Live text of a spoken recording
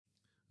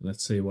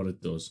Let's see what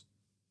it does.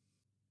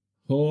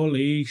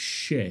 Holy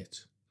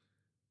shit.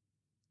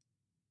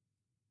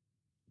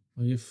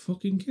 Are you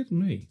fucking kidding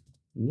me?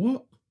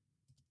 What?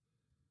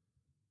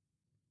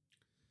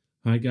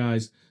 Hi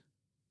guys.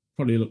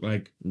 Probably look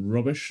like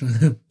rubbish,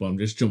 but I'm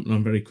just jumping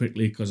on very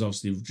quickly because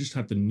obviously we've just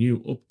had the new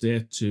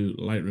update to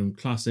Lightroom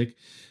Classic.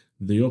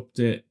 The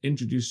update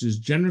introduces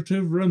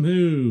Generative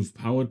Remove,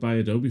 powered by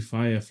Adobe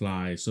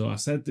Firefly. So I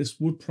said this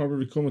would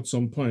probably come at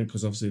some point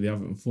because obviously they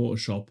have it in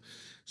Photoshop.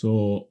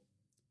 So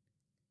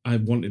I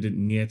wanted it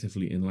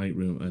natively in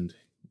Lightroom and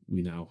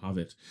we now have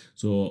it.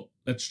 So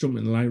let's jump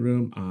in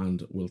Lightroom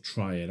and we'll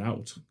try it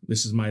out.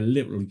 This is my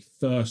literally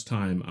first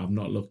time. I've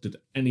not looked at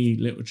any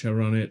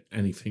literature on it,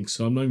 anything.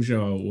 So I'm not even sure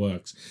how it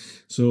works.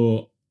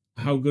 So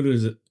how good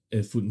is it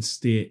if we can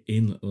stay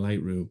in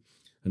Lightroom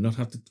and not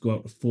have to go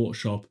out to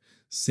Photoshop,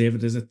 save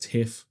it as a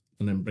TIFF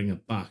and then bring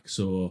it back?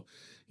 So,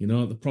 you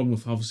know, the problem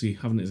with obviously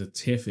having it as a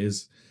TIFF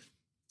is,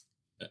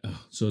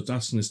 so it's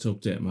asking us to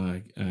update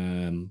my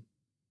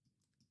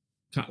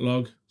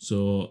catalog.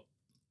 So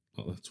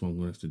that's what I'm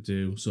going to have to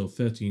do. So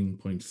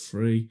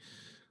 13.3.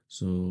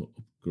 So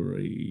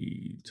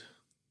upgrade.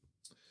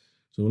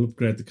 So we'll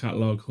upgrade the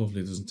catalog.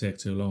 Hopefully it doesn't take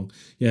too long.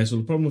 Yeah, so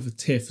the problem with a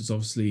TIFF is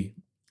obviously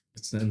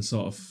it's then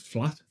sort of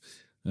flat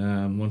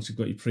once you've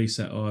got your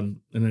preset on.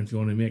 And then if you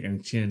want to make any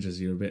changes,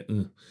 you're a bit...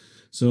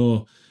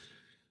 So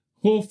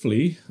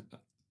hopefully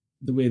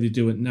the way they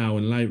do it now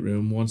in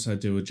Lightroom, once I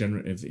do a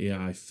generative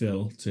AI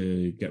fill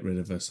to get rid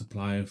of a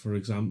supplier, for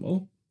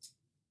example,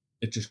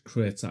 it just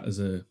creates that as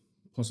a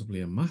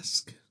possibly a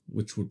mask,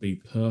 which would be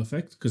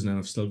perfect because now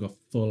I've still got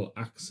full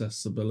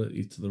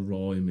accessibility to the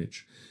raw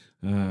image.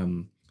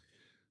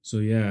 So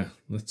yeah,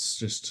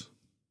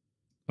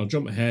 I'll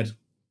jump ahead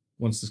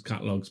once this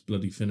catalog's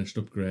bloody finished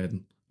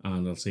upgrading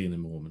and I'll see you in a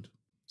moment.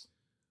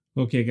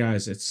 Okay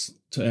guys,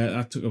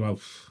 that took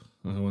about,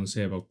 I want to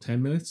say about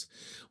 10 minutes.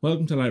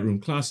 Welcome to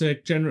Lightroom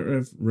Classic.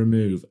 Generative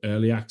Remove,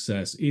 early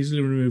access.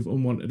 Easily remove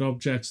unwanted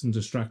objects and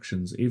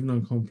distractions, even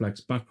on complex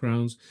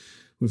backgrounds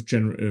with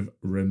Generative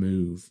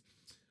Remove.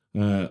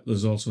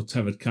 There's also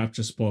tethered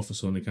capture support for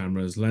Sony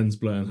cameras, lens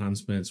blur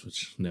enhancements,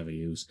 which never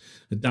use,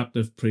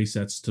 adaptive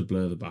presets to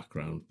blur the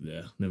background.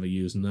 Yeah, never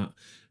using that.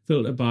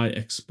 Filter by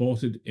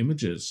exported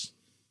images.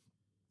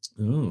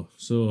 Oh,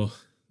 so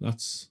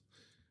that's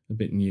a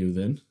bit new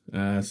then.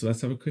 So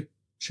let's have a quick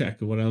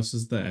check of what else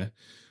is there.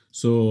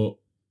 So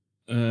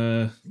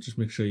just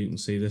make sure you can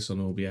see this on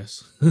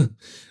OBS.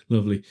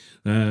 Lovely.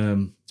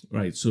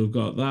 Right, so we've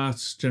got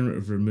that,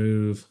 Generative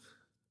Remove,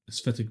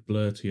 aesthetic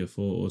blur to your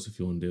photos if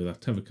you want to do that,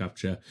 tether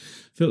capture,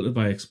 filter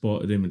by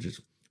exported images.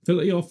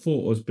 Filter your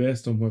photos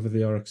based on whether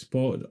they are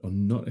exported or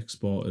not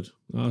exported.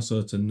 So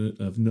it's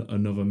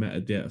another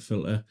metadata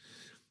filter.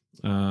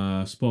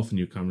 Support for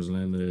new cameras,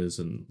 lenses,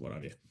 and what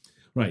have you.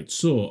 Right,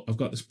 so I've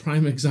got this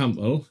prime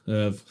example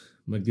of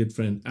my good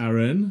friend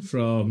Aaron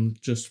from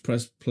Just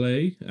Press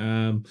Play.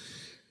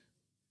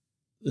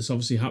 This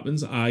obviously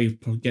happens. I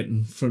get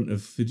in front of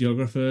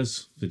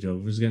videographers get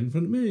in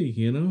front of me,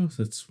 you know,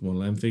 that's one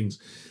of them things.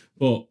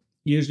 But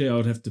usually I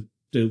would have to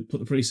put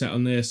the preset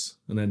on this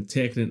and then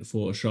take it into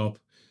Photoshop,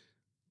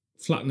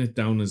 flatten it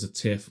down as a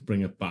TIFF,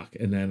 bring it back,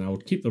 and then I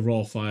would keep the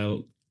raw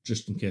file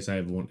just in case I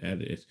ever want to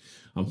edit it.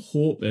 I'm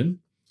hoping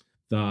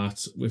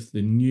that with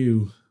the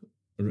new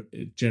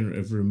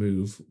Generative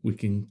Remove, we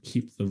can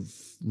keep the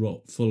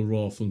full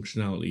raw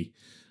functionality.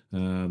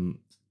 I'm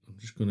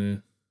just going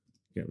to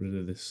get rid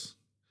of this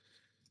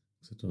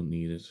because I don't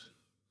need it.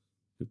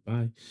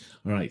 Goodbye.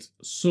 All right,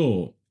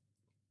 so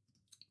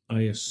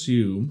I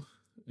assume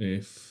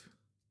if...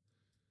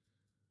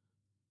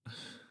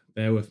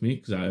 Bear with me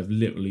because I have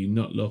literally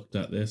not looked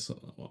at this.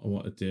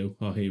 What to do.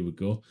 Oh, here we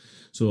go.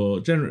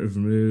 So Generative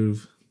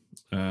Remove.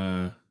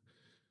 Turn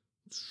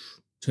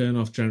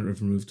off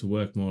Generative Remove to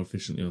work more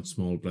efficiently on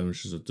small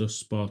blemishes or dust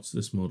spots.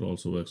 This mode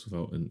also works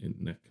without an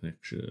internet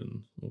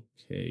connection.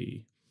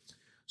 Okay.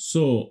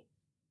 So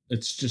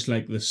it's just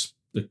like this,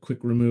 the quick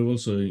removal.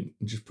 So you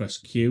can just press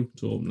Q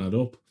to open that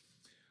up.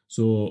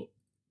 So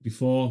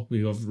before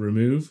we have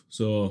remove,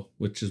 so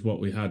which is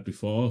what we had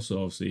before. So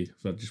obviously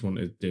if I just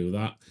wanted to do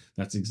that,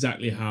 that's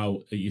exactly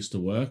how it used to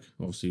work.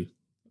 Obviously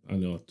I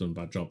know I've done a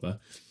bad job there.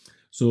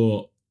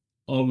 So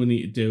all we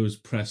need to do is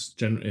press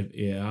Generative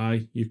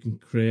AI. You can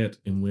create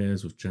in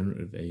ways with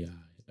Generative AI.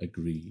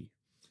 Agree.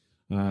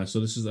 So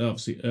this is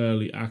obviously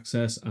early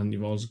access, and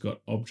you've also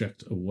got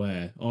object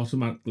aware.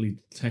 Automatically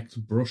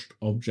detect brushed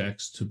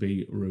objects to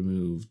be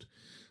removed.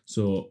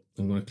 So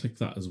I'm going to click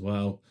that as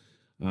well.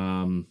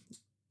 And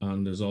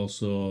there's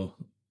also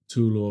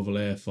tool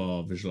overlay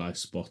for visualize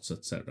spots,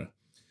 etc.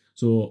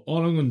 So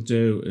all I'm going to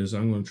do is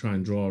I'm going to try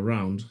and draw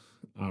around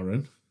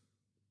Aaron,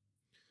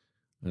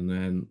 and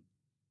then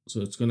so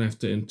it's going to have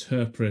to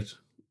interpret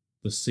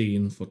the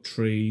scene for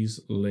trees,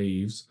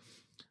 leaves.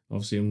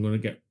 Obviously, I'm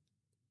going to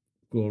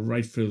go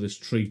right through this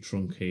tree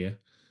trunk here.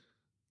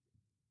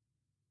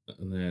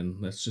 And then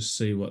let's just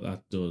see what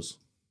that does.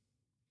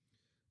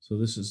 So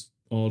this is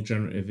all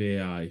Generative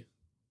AI.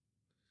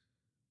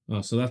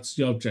 So that's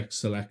the object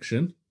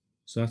selection.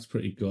 So that's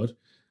pretty good.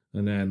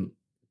 And then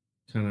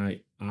can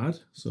I add.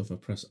 So if I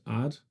press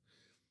add,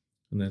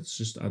 and let's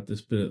just add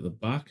this bit at the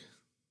back.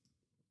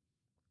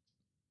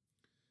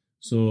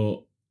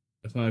 So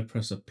if I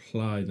press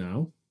apply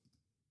now,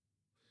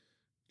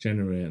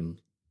 generating.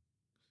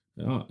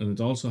 Oh, and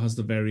it also has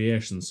the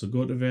variations. So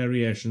go to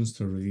variations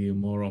to review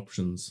more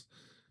options.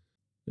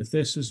 If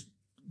this is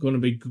going to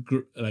be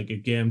like a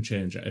game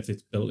changer, if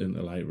it's built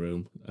into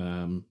Lightroom,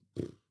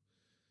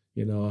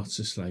 you know, it's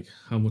just like,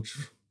 how much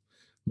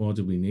more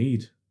do we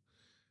need? It's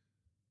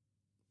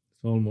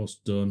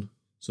almost done.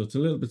 So it's a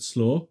little bit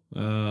slow.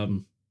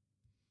 You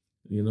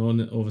know,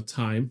 and over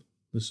time,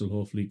 this will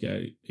hopefully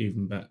get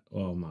even better.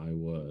 Oh my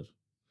word.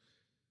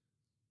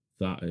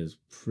 That is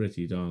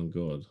pretty darn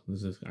good.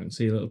 I can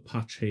see a little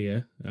patch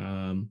here.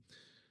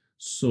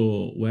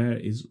 So where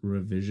is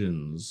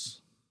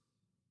revisions?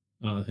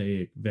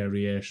 Here,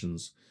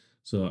 variations.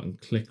 So I can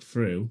click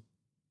through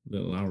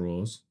little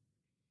arrows.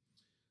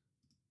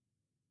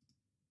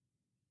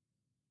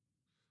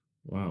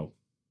 Wow.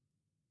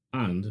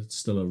 And it's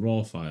still a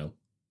raw file.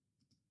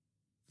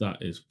 That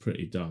is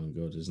pretty darn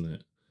good, isn't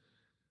it?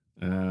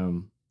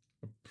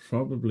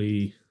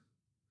 Probably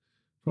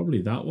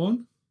that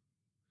one.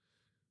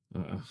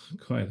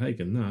 Quite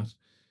liking that.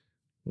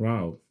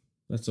 Wow,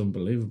 that's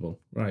unbelievable.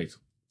 Right.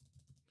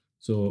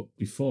 So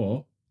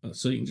before,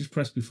 so you can just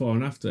press before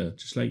and after,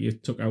 just like you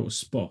took out a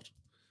spot.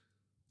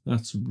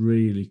 That's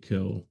really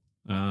cool.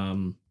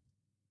 Oh,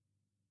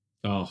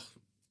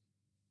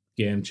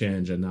 game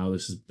changer. Now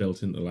this is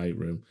built into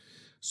Lightroom.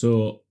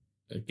 So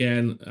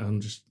again,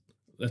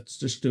 let's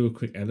just do a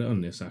quick edit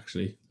on this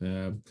actually.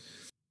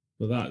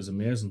 But that is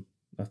amazing.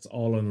 That's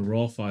all on a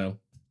raw file.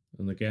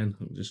 And again,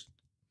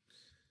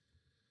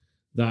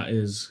 that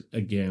is a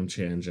game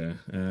changer.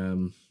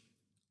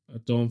 I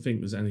don't think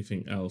there's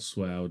anything else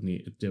where I would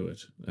need to do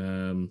it.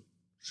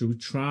 Should we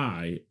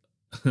try?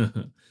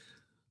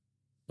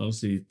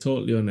 Obviously,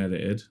 totally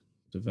unedited,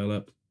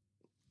 develop.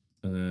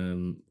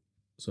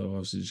 So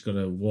obviously just got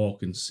to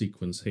walk in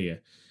sequence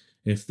here.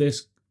 If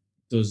this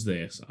does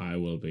this, I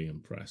will be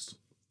impressed.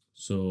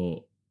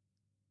 So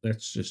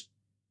let's just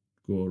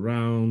go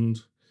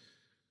around.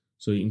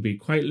 So you can be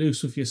quite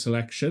loose with your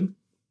selection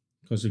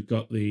because we've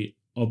got the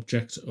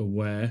object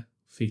aware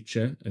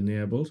feature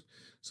enabled.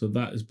 So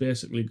that is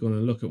basically going to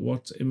look at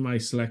what's in my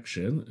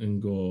selection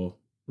and go,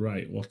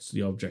 right, what's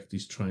the object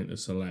he's trying to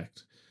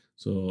select?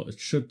 So it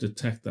should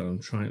detect that I'm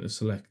trying to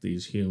select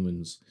these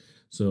humans.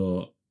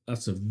 So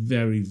that's a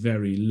very,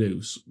 very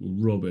loose,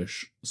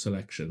 rubbish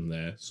selection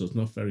there. So it's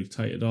not very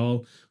tight at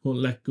all. Won't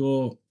let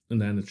go, and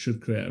then it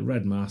should create a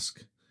red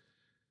mask.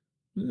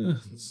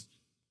 It's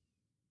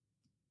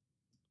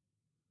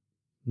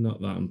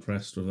not that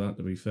impressed with that,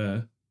 to be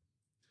fair.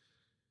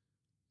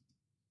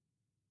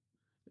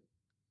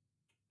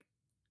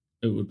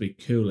 It would be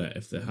cooler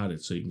if they had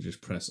it so you can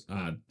just press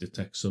add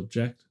detect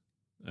subject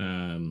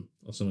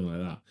or something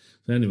like that.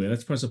 So anyway,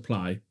 let's press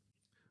apply and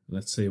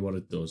let's see what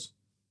it does.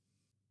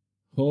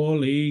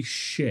 Holy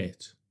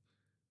shit.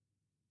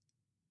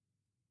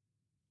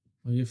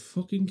 Are you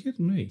fucking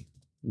kidding me?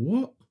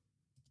 What?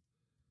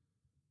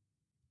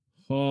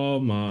 Oh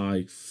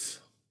my.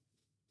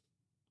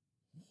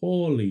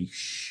 Holy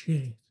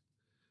shit.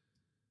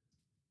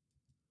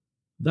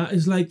 That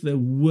is like they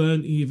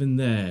weren't even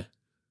there.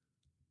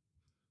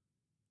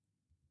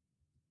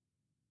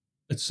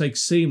 It's like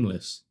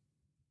seamless.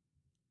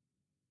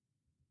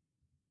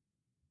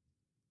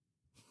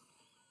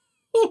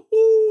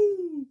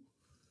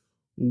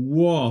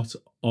 What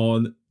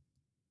on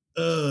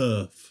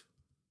earth?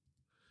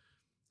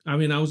 I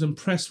mean, I was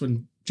impressed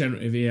when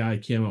Generative AI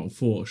came out in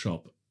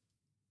Photoshop,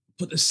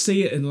 but to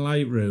see it in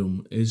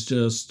Lightroom is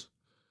just,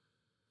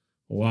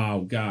 wow,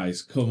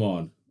 guys, come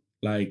on.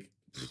 Like,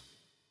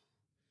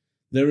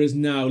 there is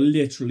now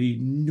literally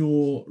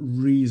no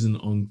reason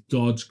on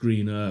God's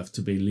green earth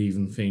to be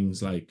leaving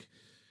things like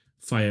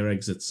fire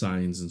exit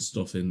signs and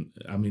stuff in.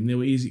 I mean, they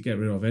were easy to get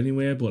rid of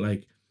anyway, but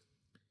like,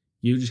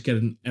 you just get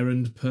an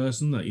errand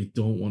person that you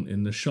don't want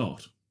in the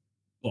shot.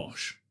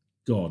 Bosh,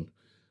 gone.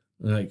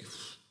 Like,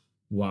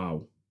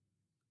 wow.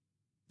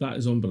 That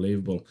is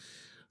unbelievable.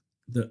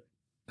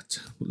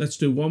 Let's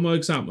do one more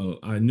example.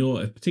 I know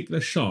a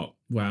particular shot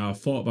where I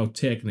thought about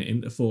taking it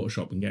into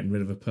Photoshop and getting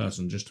rid of a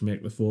person just to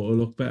make the photo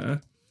look better.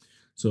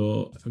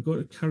 So if I go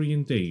to Carrie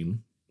and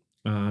Dean,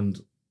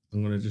 and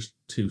I'm going to just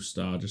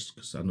 2-star just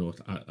because I know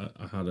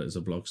I had it as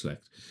a blog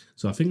select.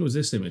 So I think it was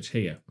this image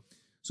here.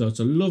 So it's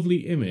a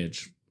lovely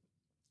image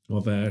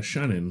of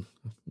Shannon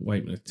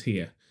wiping a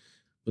tear.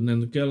 But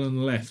then the girl on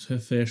the left, her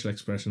facial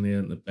expression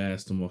isn't the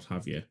best and what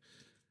have you.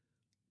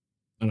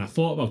 And I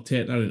thought about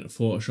taking that into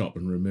Photoshop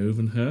and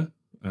removing her.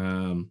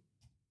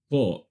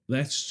 But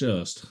let's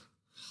just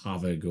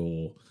have a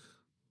go.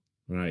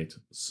 Right,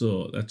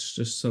 so let's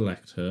just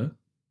select her.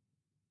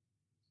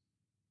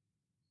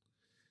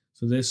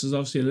 So this is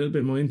obviously a little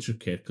bit more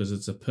intricate because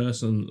it's a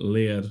person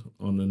layered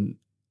on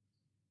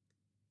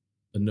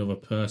another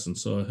person.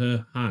 So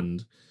her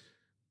hand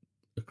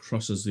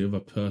crosses the other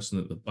person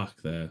at the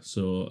back there.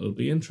 So it'll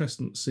be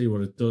interesting to see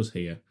what it does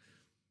here.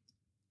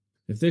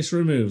 If this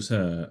removes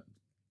her,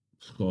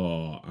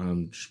 oh,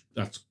 I'm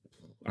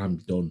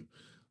done.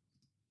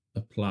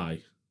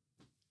 Apply.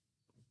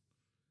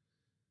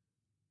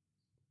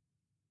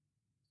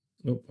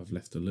 Oh, I've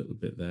left a little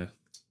bit there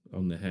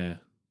on the hair.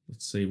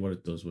 Let's see what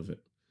it does with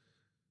it.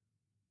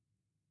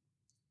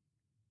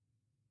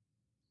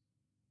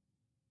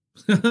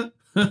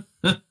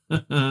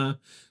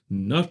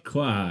 Not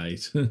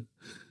quite.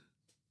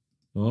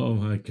 Oh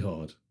my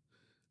god.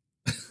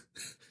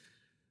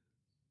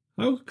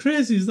 How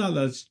crazy is that?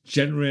 That's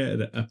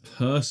generated a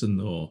person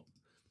though.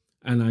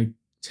 And I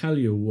tell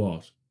you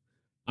what,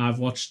 I've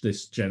watched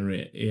this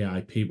generate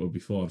AI people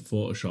before on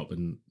Photoshop,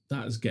 and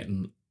that is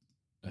getting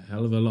a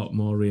hell of a lot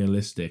more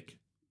realistic.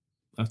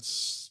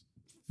 That's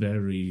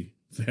very,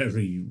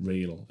 very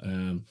real.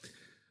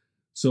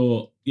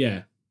 So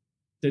yeah,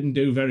 didn't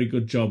do a very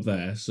good job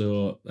there.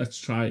 So let's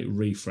try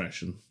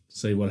refresh and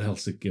see what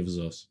else it gives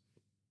us.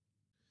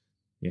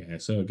 Yeah,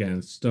 so again,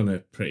 it's done a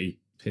pretty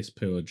piss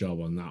poor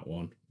job on that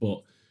one.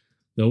 But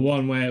the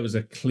one where it was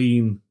a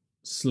clean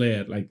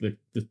slate, like the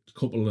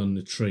couple on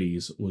the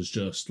trees, was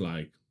just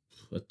like,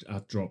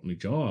 I dropped my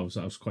jaw. I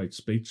was quite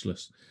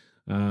speechless.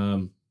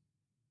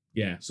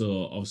 Yeah,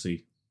 so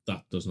obviously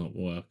that does not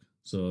work.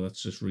 So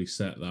let's just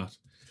reset that.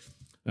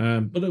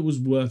 But it was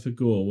worth a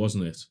go,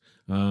 wasn't it?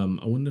 I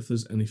wonder if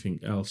there's anything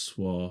else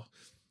for...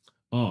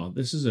 Oh,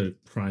 this is a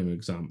prime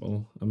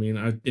example. I mean,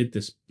 I did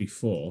this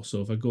before.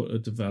 So if I go to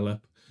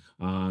develop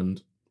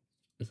and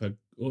if I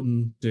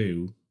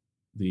undo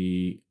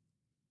the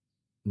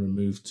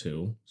remove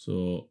tool,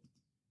 so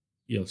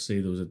you'll see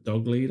there was a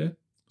dog leader.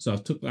 So I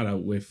took that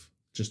out with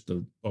just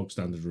the bog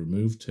standard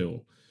remove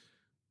tool.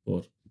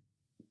 But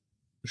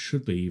it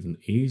should be even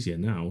easier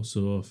now.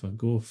 So if I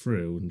go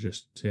through and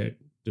just do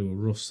a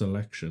rough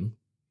selection,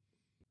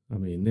 I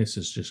mean, this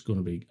is just going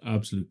to be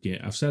absolute game.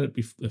 I've said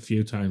it a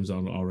few times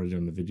already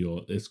on the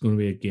video. It's going to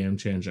be a game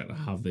changer to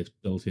have this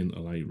built into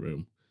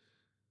Lightroom.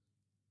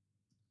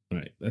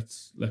 Right,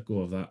 let's let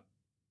go of that.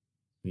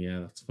 Yeah,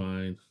 that's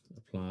fine.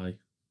 Apply.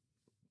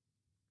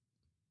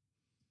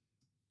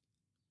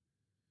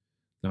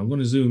 Now I'm going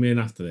to zoom in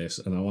after this,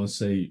 and I want to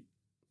say,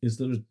 is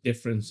there a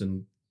difference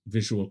in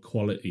visual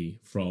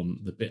quality from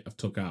the bit I've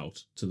took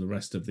out to the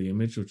rest of the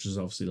image, which is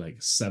obviously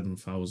like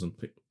 7,000.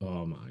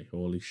 Oh my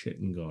holy shit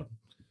and god.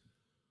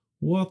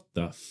 What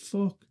the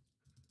fuck?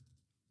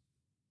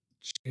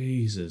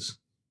 Jesus.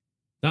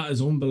 That is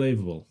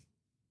unbelievable.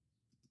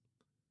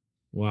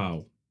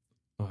 Wow.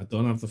 Oh, I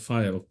don't have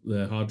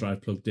the hard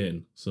drive plugged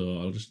in, so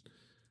I'll just...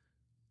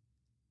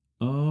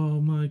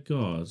 Oh my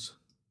god.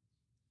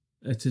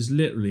 It is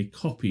literally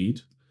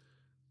copied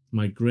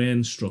my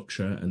grain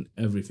structure and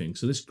everything.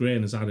 So this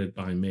grain is added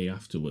by me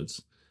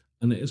afterwards,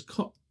 and it is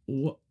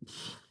what?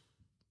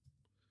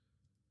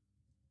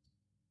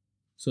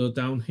 So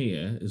down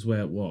here is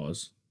where it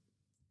was.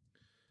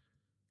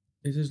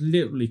 It has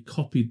literally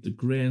copied the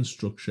grain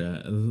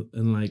structure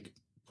and like,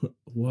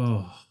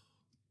 whoa.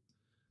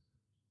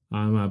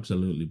 I'm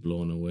absolutely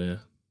blown away.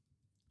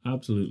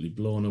 Absolutely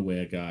blown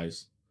away,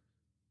 guys.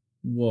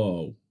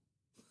 Whoa.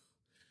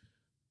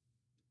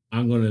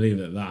 I'm going to leave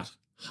it at that.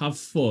 Have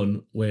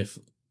fun with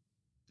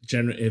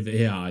generative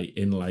AI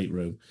in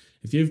Lightroom.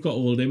 If you've got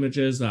old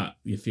images that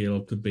you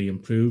feel could be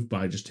improved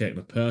by just taking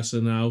a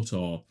person out,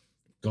 or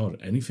God,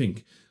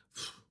 anything,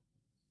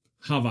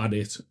 have at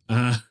it.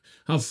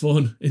 Have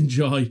fun,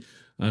 enjoy,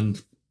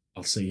 and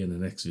I'll see you in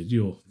the next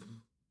video.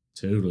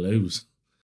 Toodaloos.